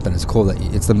did it happen? It's cool that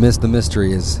it's the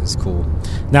mystery is cool.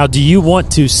 Now, do you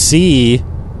want to see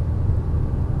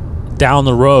down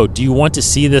the road? Do you want to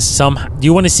see this do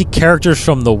you want to see characters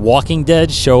from The Walking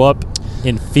Dead show up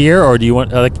in Fear, or do you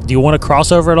want a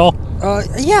crossover at all?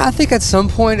 Yeah, I think at some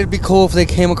point it'd be cool if they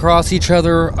came across each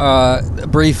other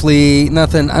briefly.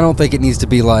 Nothing. I don't think it needs to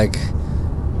be like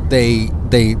they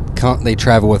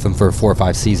travel with them for 4 or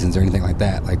 5 seasons or anything like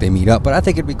that. Like they meet up, but I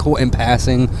think it'd be cool in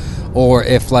passing, or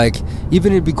if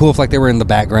even it'd be cool if they were in the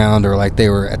background or they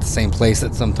were at the same place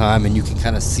at some time, and you can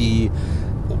kind of see,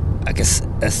 I guess,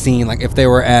 a scene like if they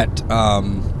were at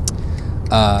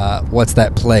what's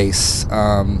that place?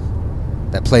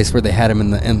 That place where they had him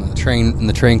in the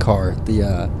train car,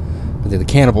 the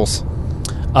cannibals.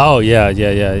 Oh yeah.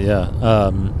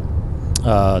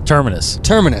 Terminus.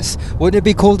 Wouldn't it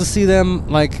be cool to see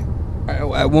them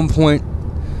at one point?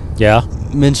 Yeah.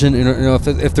 Mention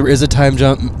if there is a time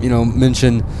jump,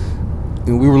 mention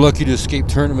we were lucky to escape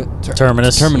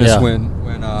Terminus. Yeah.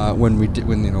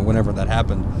 Whenever that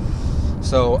happened.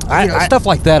 So stuff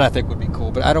like that I think would be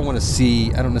cool, but I don't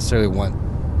necessarily want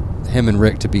him and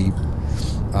Rick to be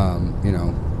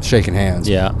shaking hands.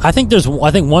 Yeah, I think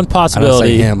one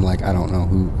possibility. I don't say him, I don't know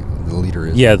who the leader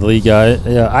is. Yeah, the lead guy.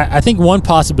 Yeah, I think one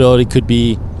possibility could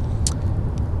be,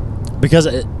 because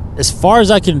as far as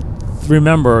I can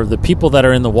remember, the people that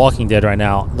are in The Walking Dead right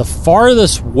now, the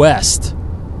farthest west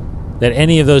that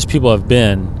any of those people have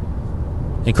been,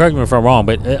 and correct me if I'm wrong,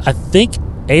 but I think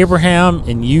Abraham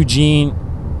and Eugene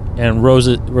and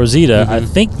Rosita, I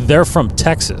think they're from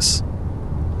Texas.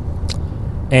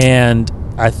 And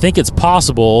I think it's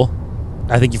possible,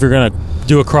 I think if you're going to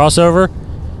do a crossover,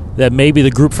 that maybe the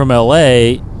group from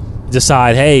LA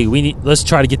decide, hey, let's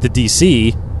try to get to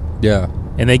DC. Yeah.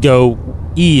 And they go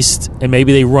east, and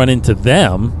maybe they run into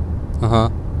them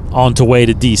on the way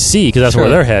to DC, because that's where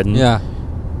they're heading. Yeah.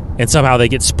 And somehow they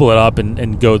get split up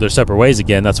and go their separate ways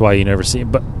again. That's why you never see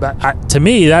them. But to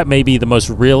me, that may be the most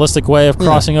realistic way of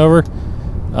crossing over.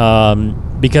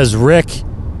 Because Rick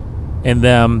and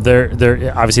them,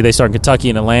 they're obviously they start in Kentucky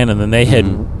and Atlanta, and then they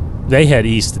head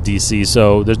east to DC.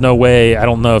 So there's no way. I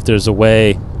don't know if there's a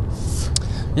way.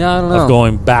 Yeah, I don't know. Of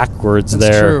going backwards that's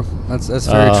there. True. That's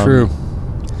very true.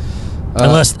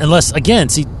 Unless again,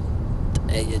 see,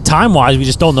 time wise, we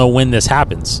just don't know when this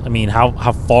happens. I mean,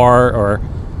 how far or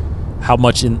how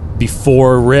much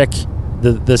before Rick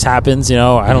this happens?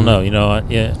 I don't know.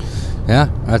 Yeah. Yeah,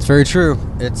 that's very true.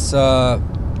 It's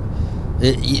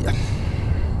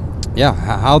yeah,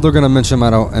 how they're going to mention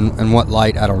them, and what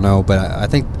light, I don't know. But I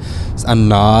think a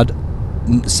nod,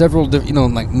 several,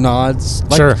 nods.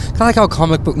 Sure. Kind of like how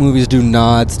comic book movies do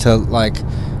nods to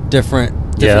different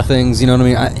things. You know what I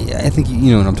mean? I think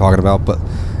you know what I'm talking about. But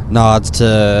nods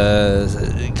to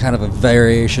kind of a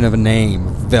variation of a name,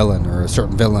 villain, or a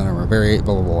certain villain, or a very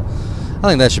blah blah blah. I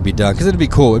think that should be done because it'd be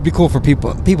cool. It'd be cool for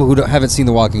people who haven't seen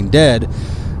The Walking Dead.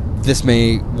 This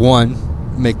may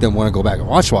make them want to go back and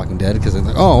watch Walking Dead because they're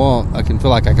like, oh, well, I can feel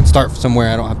like I can start somewhere.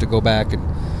 I don't have to go back, and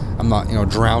I'm not,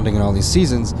 drowning in all these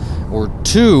seasons. Or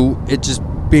 2, it just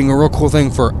being a real cool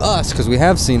thing for us because we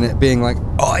have seen it, being like,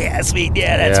 oh yeah, sweet,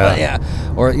 yeah, that's fun, yeah.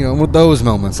 Or with those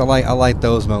moments, I like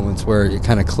those moments where it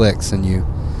kind of clicks, and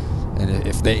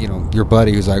if they, your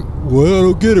buddy who's like, well, I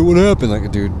don't get it, what happened?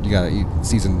 Like, dude, you gotta eat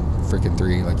season freaking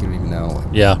 3, you don't even know.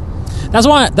 Yeah, that's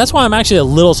why I'm actually a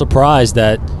little surprised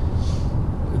that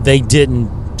they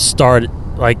didn't start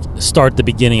the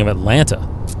beginning of Atlanta,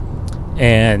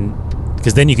 and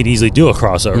because then you could easily do a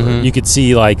crossover. You could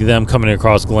see them coming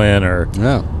across Glenn or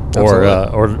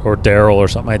Daryl or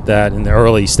something like that in the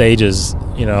early stages.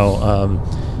 Now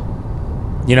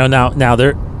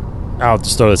they're. I'll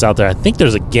just throw this out there. I think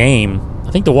there's a game. I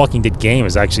think the Walking Dead game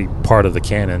is actually part of the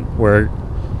canon where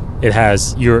it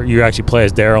has you actually play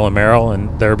as Daryl and Meryl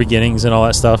and their beginnings and all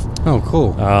that stuff. Oh,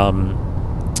 cool.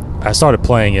 I started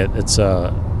playing it. It's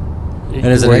And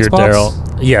is it where you're Xbox?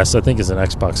 Daryl. Yes, I think it's an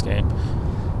Xbox game.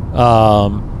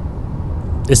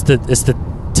 It's the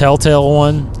Telltale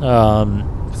one.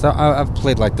 So I've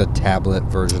played like the tablet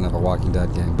version of a Walking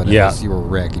Dead game, but it was, you were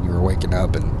Rick and you were waking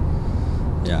up, and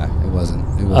it wasn't.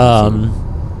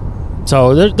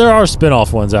 So there are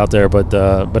spin-off ones out there,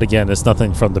 but again, it's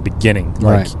nothing from the beginning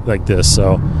like this.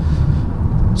 So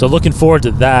looking forward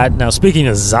to that. Now, speaking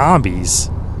of zombies,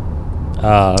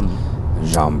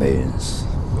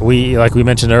 we, like we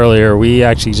mentioned earlier, we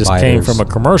actually just came from a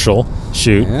commercial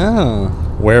shoot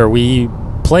where we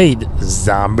played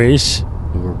zombies.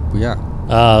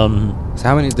 So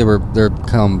how many? They're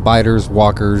biters,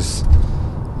 walkers,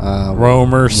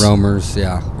 roamers. Roamers, Roamers is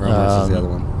the other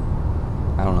one.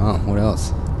 I don't know. What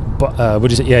else? What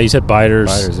did you say? Yeah, you said biters.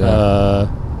 Biters, yeah.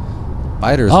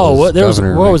 Biters. Oh, what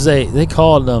was they? They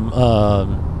called them.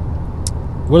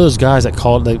 What are those guys that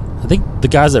called? I think the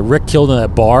guys that Rick killed in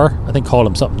that bar, I think called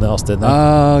them something else, didn't they?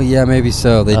 Oh, yeah, maybe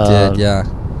so. They did. Yeah,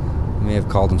 they may have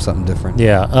called them something different.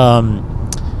 Yeah.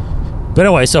 But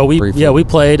anyway, so we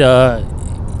played.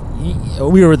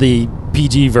 We were the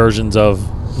PG versions of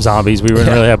zombies. We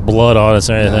didn't really have blood on us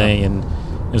or anything, and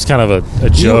it was kind of a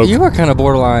joke. You were kind of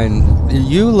borderline.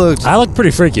 I looked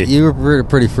pretty freaky. You were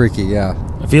pretty freaky, yeah.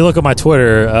 If you look at my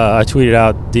Twitter, I tweeted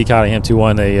out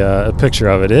DCottingham21 a picture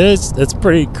of it. It's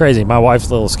pretty crazy. My wife's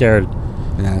a little scared.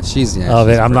 Yeah, she's it.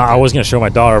 I was going to show my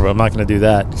daughter, but I'm not going to do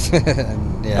that.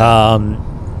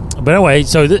 But anyway,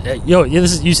 so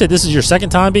you said this is your second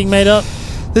time being made up.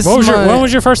 When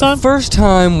was your first time? First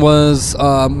time was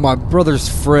my brother's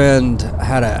friend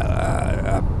had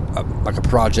a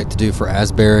project to do for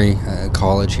Asbury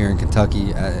College here in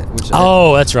Kentucky.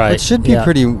 That's right. It should be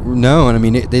pretty known. I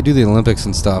mean, they do the Olympics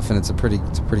and stuff, and it's a pretty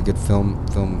good film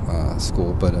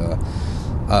school. But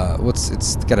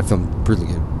it's got a really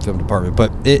good film department.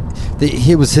 But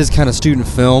it was his kind of student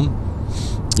film.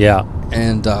 Yeah.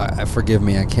 And forgive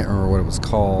me, I can't remember what it was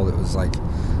called. It was like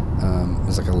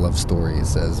a love story. It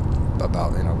says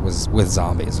about was with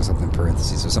zombies or something in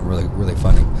parentheses or something really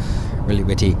funny, really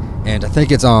witty. And I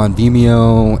think it's on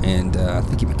Vimeo, and I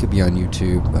think it could be on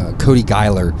YouTube. Cody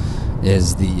Geiler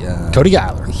is the Cody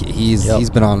Geiler. He's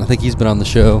been on. I think he's been on the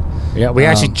show. Yeah, we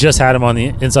actually just had him on the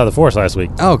Inside the Force last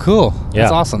week. Oh, cool. Yeah.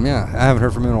 That's awesome. Yeah, I haven't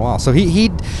heard from him in a while. So he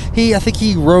I think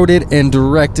he wrote it and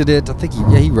directed it. I think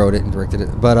he wrote it and directed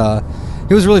it. But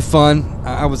it was really fun.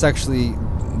 I was actually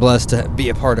blessed to be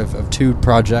a part of two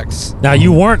projects. Now,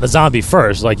 you weren't a zombie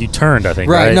first, like you turned, I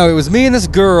think, right? No, it was me and this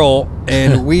girl,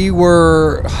 and we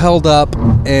were held up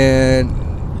in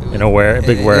a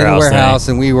big warehouse,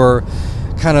 and we were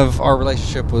kind of, our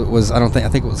relationship was I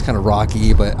think it was kind of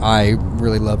rocky, but I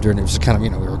really loved her, and it was just kind of,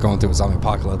 we were going through a zombie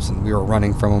apocalypse, and we were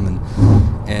running from them,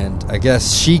 and I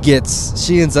guess she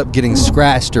ends up getting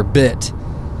scratched or bit.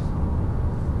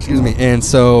 Excuse me. And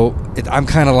so I'm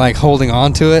kind of like holding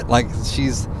on to it, like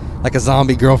she's like a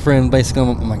zombie girlfriend. Basically,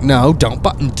 I'm like, no, don't,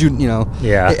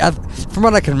 Yeah. From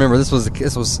what I can remember, this was a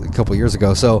couple years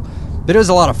ago. So, but it was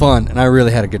a lot of fun, and I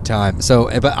really had a good time. So,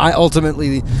 but I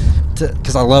ultimately,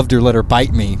 because I loved her, let her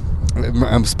bite me.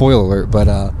 I'm spoiler alert, but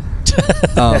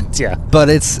yeah. But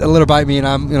it's let her bite me, and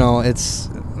I'm, it's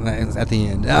at the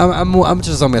end. I'm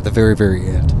just zombie at the very, very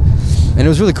end, and it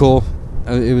was really cool.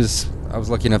 I was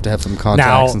lucky enough to have some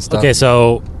contacts and stuff. Okay,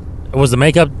 so was the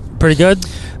makeup pretty good?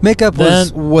 Makeup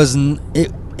was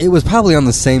probably on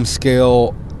the same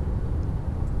scale.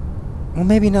 Well,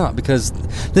 maybe not, because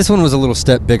this one was a little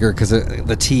step bigger because of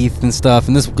the teeth and stuff.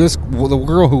 And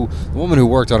the woman who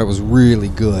worked on it was really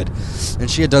good, and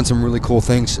she had done some really cool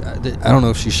things. I don't know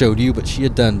if she showed you, but she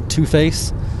had done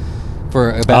Two-Face for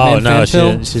a Batman fan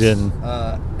film. She didn't.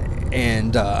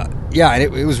 And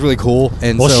it was really cool.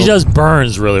 And she does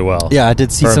burns really well. Yeah, I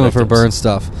did see some of her burn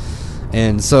stuff,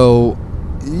 and so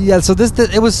so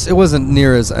it wasn't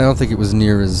near as, I don't think it was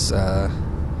near as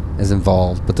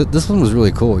involved, but this one was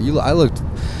really cool.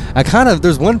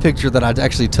 There's one picture that I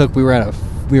actually took. We were at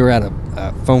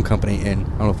a phone company, and I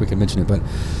don't know if we can mention it, but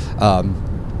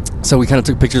so we kind of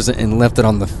took pictures and left it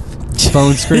on the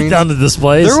phone screen on the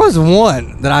displays. There was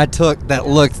one that I took that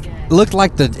looked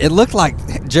like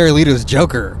Jerry Leto's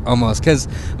Joker almost, because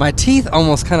my teeth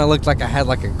almost kind of looked like I had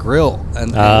like a grill,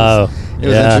 and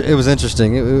it was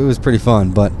interesting. It was pretty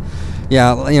fun, but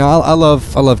yeah, I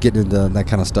love getting into that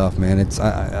kind of stuff, man.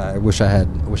 I wish I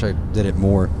did it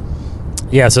more.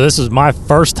 Yeah, so this was my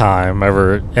first time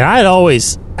ever, and I had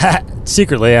always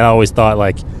secretly I always thought,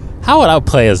 like, how would I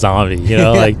play a zombie,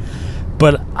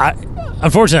 but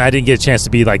unfortunately, I didn't get a chance to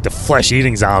be like the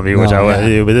flesh-eating zombie, which I wanted to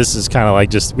do. But this is kind of like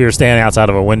just, we were standing outside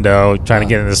of a window trying to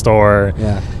get in the store.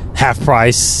 Yeah. Half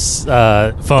price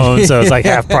phone, so it's like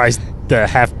half price the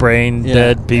half brain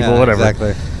dead people, whatever.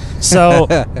 Exactly. So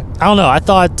I don't know. I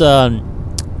thought,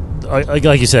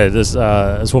 like you said, this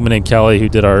woman named Kelly who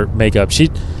did our makeup.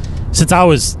 Since I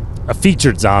was a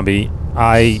featured zombie,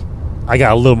 I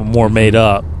got a little bit more made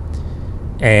up,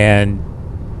 and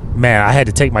man, I had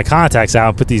to take my contacts out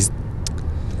and put these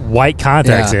white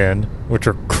contacts in, which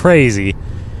are crazy.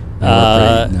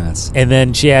 Nuts. And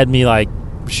then she had me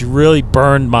she really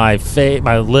burned my face,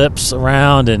 my lips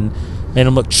around, and made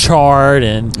them look charred,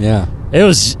 and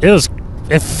it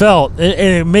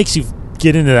makes you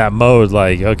get into that mode.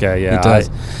 Okay, yeah, it does.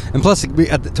 And plus,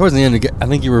 towards the end, I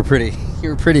think you were pretty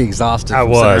exhausted. I from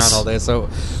was sitting around all day, so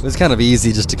it was kind of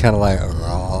easy just to kind of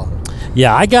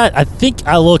Yeah, I think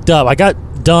I looked up. I got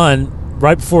done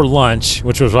right before lunch,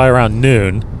 which was right around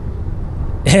noon,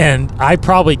 and I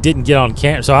probably didn't get on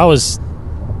camera. So I was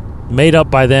made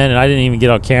up by then, and I didn't even get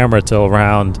on camera till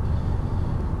around,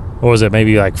 what was it,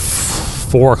 maybe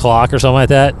 4 o'clock or something like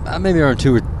that? Maybe around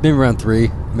 2 or maybe around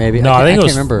 3, maybe. No, I think it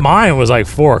was, mine was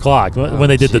 4 o'clock when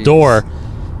they did the door,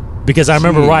 because I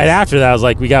remember right after that, I was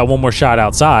we got one more shot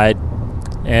outside,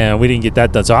 and we didn't get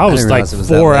that done. So I was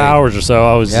 4 hours or so.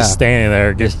 I was just standing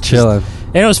there, just chilling.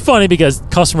 And it was funny because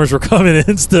customers were coming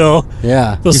in still.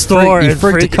 Yeah. The store. You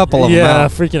freaked a couple of them out. Yeah,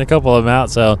 freaking a couple of them out.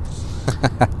 So,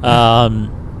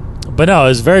 but no, it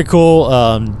was very cool.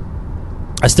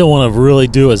 I still want to really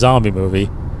do a zombie movie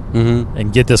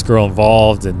and get this girl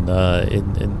involved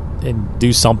and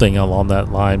do something along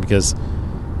that line because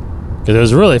it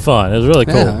was really fun. It was really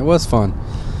cool. Yeah, it was fun.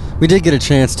 We did get a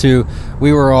chance to.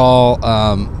 We were all.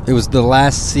 It was the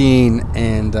last scene,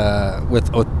 and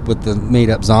with the made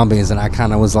up zombies, and I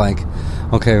kind of was like,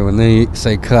 okay, when they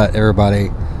say cut, everybody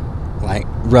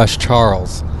rush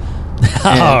Charles.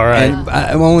 All right.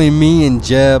 And only me and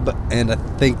Jeb, and I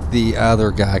think the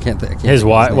other guy. I can't think. His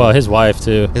wife. Well, his wife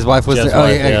too. His wife was Jeb's there.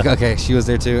 Wife, yeah. Okay, she was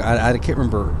there too. I can't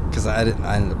remember because I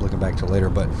ended up looking back till later,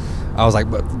 but I was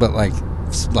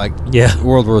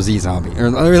World War Z zombie, or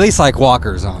at least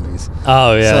Walker zombies.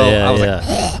 Oh yeah, so yeah. I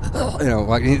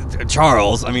was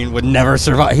Charles. I mean, would never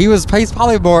survive. He's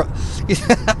probably more.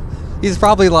 He's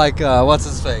probably what's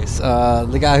his face?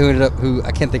 The guy who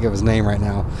I can't think of his name right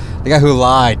now. The guy who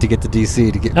lied to get to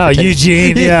DC to get. Oh,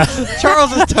 Eugene. Yeah.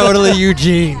 Charles is totally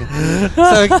Eugene.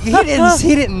 So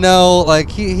he didn't know.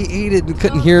 He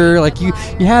couldn't hear.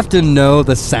 You have to know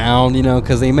the sound,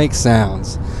 because they make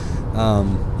sounds.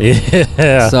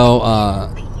 Yeah. So,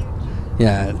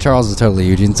 Charles is totally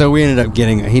Eugene. So we ended up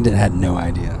getting. He had no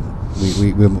idea.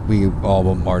 We all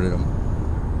bombarded him.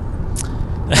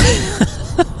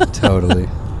 Totally.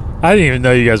 I didn't even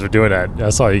know you guys were doing that. I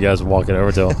saw you guys walking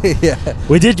over to him. Yeah.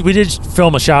 We did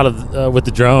film a shot of with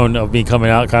the drone of me coming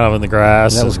out kind of in the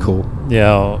grass. That was cool.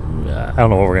 Yeah. I don't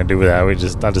know what we're gonna do with that. I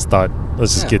just thought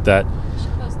let's just get that.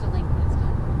 Post a link this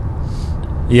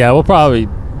time. Yeah, we'll probably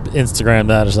Instagram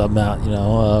that or something out,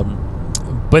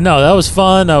 but no, that was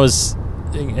fun. That was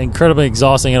incredibly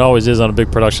exhausting. It always is on a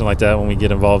big production like that when we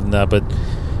get involved in that. But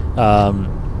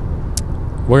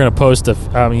we're gonna post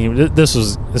this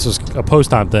was a post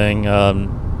time thing.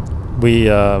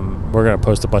 We're gonna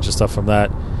post a bunch of stuff from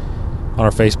that on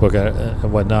our Facebook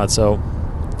and whatnot. So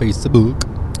Facebook.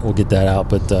 We'll get that out,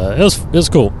 but it was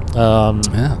cool. My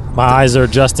eyes are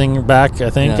adjusting back.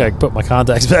 I think I put my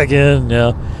contacts back in.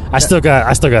 Yeah, I still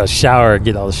got to shower and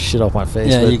get all this shit off my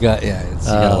face. Yeah, but, you got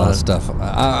a lot of stuff.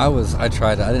 I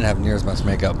tried. I didn't have near as much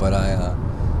makeup, but I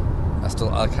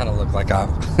kind of look like I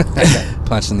got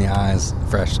punched in the eyes.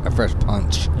 A fresh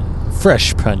punch.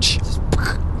 Fresh punch.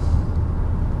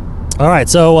 All right,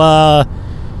 so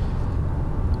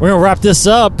we're gonna wrap this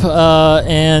up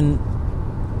and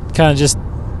kind of just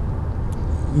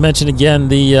mention again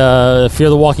the Fear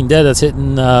the Walking Dead that's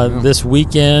hitting this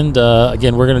weekend.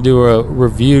 Again, we're going to do a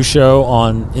review show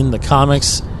on In the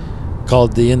Comics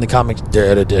called the In the Comics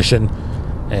Dead Edition,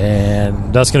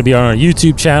 and that's going to be on our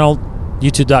YouTube channel,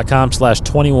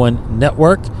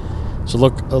 youtube.com/21network. So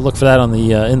look for that on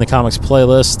the In the Comics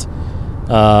playlist.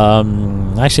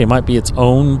 Actually, it might be its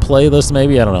own playlist,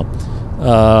 maybe, I don't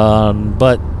know.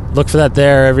 But look for that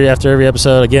there after every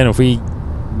episode. Again, if we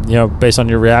based on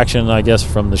your reaction, I guess,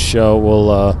 from the show,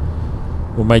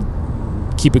 we might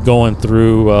keep it going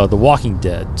through The Walking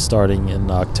Dead starting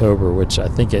in October, which I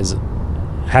think has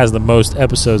the most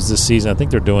episodes this season. I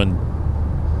think they're doing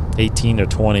 18 or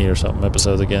 20 or something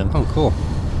episodes again. Oh, cool.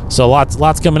 So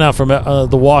lots coming out from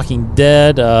The Walking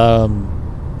Dead.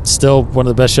 Still one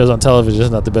of the best shows on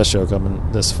television, not the best show coming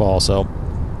this fall. So,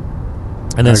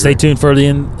 and then stay tuned for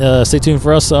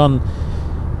us on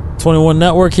 21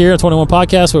 Network here, 21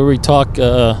 Podcast, where we talk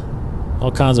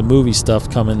all kinds of movie stuff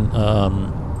coming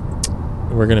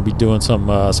we're going to be doing some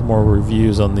more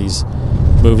reviews on these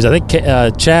movies. I think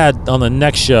Chad on the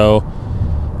next show,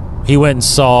 he went and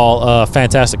saw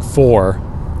Fantastic Four.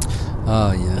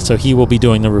 Oh yeah. So he will be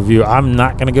doing the review. I'm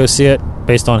not going to go see it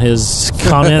based on his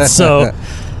comments. So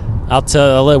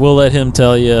we'll let him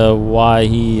tell you why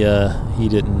he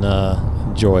didn't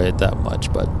enjoy it that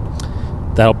much. But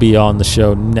that'll be on the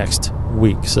show next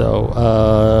week. So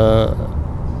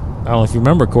I don't know if you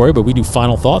remember, Corey, but we do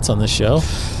final thoughts on this show.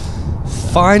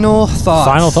 Final thoughts.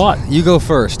 Final thought. You go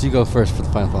first. You go first for the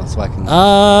final thought, so I can.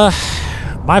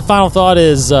 My final thought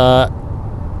is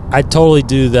I totally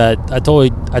do that. I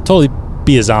totally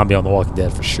be a zombie on The Walking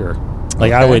Dead for sure.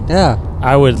 Like Okay.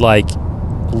 I would like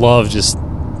love just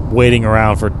waiting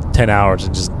around for 10 hours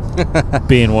and just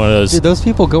being one of those. Dude, those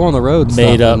people go on the road.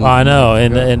 Made up. I know,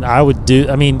 and I would do.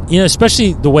 I mean,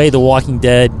 especially the way The Walking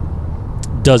Dead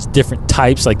does different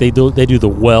types. Like they do the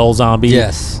well zombie.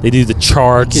 Yes. They do the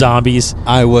charred zombies.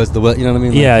 I was the well. You know what I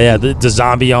mean? Like, Yeah. The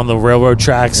zombie on the railroad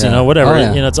tracks. Yeah. Whatever. Oh,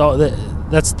 yeah. It's all.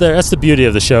 That's the beauty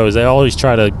of the show is they always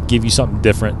try to give you something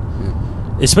different.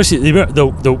 Yeah. Especially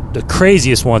the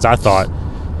craziest ones I thought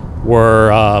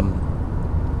were.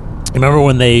 Remember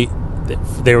when they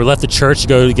were left the church to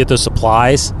go to get those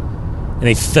supplies, and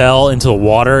they fell into the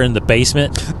water in the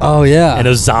basement. Oh yeah. And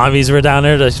those zombies were down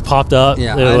there that just popped up.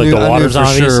 Yeah, They were like the water for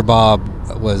zombies. sure Bob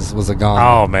was a gone.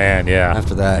 Oh man, yeah.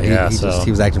 After that, he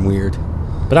was acting weird.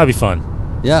 But that'd be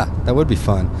fun. Yeah, that would be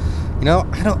fun. I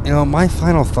don't. My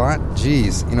final thought.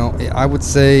 Geez, I would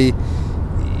say,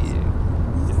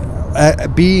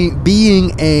 being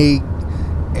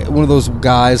one of those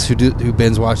guys who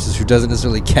binge watches who doesn't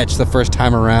necessarily catch the first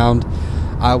time around,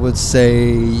 I would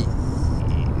say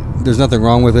there's nothing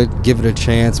wrong with it. Give it a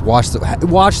chance. Watch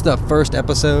the first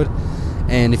episode,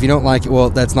 and if you don't like it, well,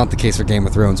 that's not the case for Game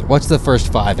of Thrones. Watch the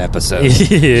first 5 episodes.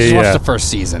 Just watch the first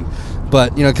season.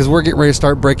 But because we're getting ready to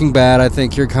start Breaking Bad, I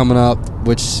think here coming up,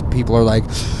 which people are like,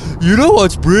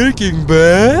 what's Breaking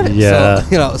Bad?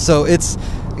 Yeah. So it's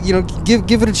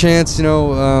give it a chance.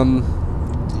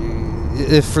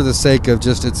 If for the sake of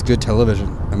just it's good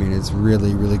television. I mean, it's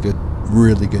really, really good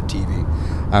TV.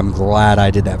 I'm glad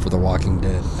I did that for The Walking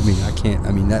Dead.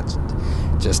 I mean, that's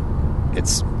just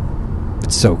it's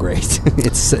so great.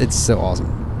 it's so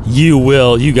awesome.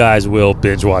 You guys will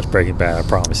binge watch Breaking Bad, I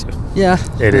promise you. Yeah.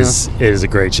 It is a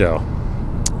great show.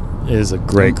 It is a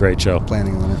great show.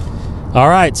 Planning on it. All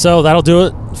right, so that'll do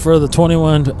it for the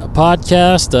 21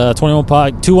 podcast. 21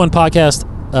 podcast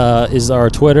is our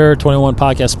Twitter. 21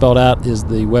 podcast spelled out is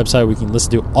the website where you can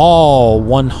listen to all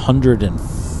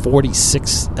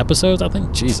 146 episodes, I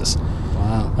think. Jesus.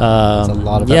 Wow. That's a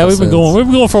lot of episodes. We've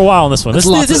been going for a while on this one. This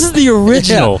is the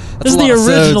original. Yeah, this is the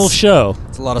original show.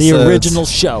 It's a lot of the original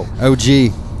show.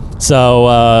 OG. So,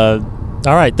 all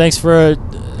right, thanks for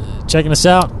checking us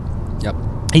out. Yep.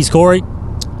 He's Corey.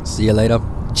 See you later.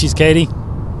 She's Katie.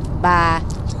 Bye.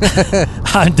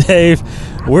 I'm Dave.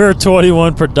 We're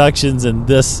 21 Productions, and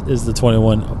this is the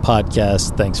 21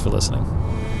 Podcast. Thanks for listening.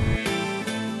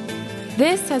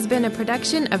 This has been a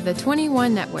production of the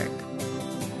 21 Network.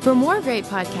 For more great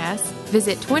podcasts,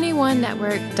 visit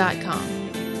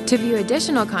 21network.com. To view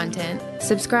additional content,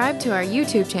 subscribe to our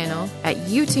YouTube channel at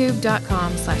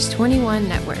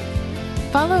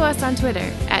youtube.com/21network. Follow us on Twitter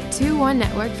at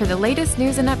 21network for the latest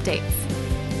news and updates.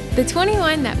 The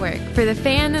 21 Network, for the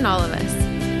fan and all of us.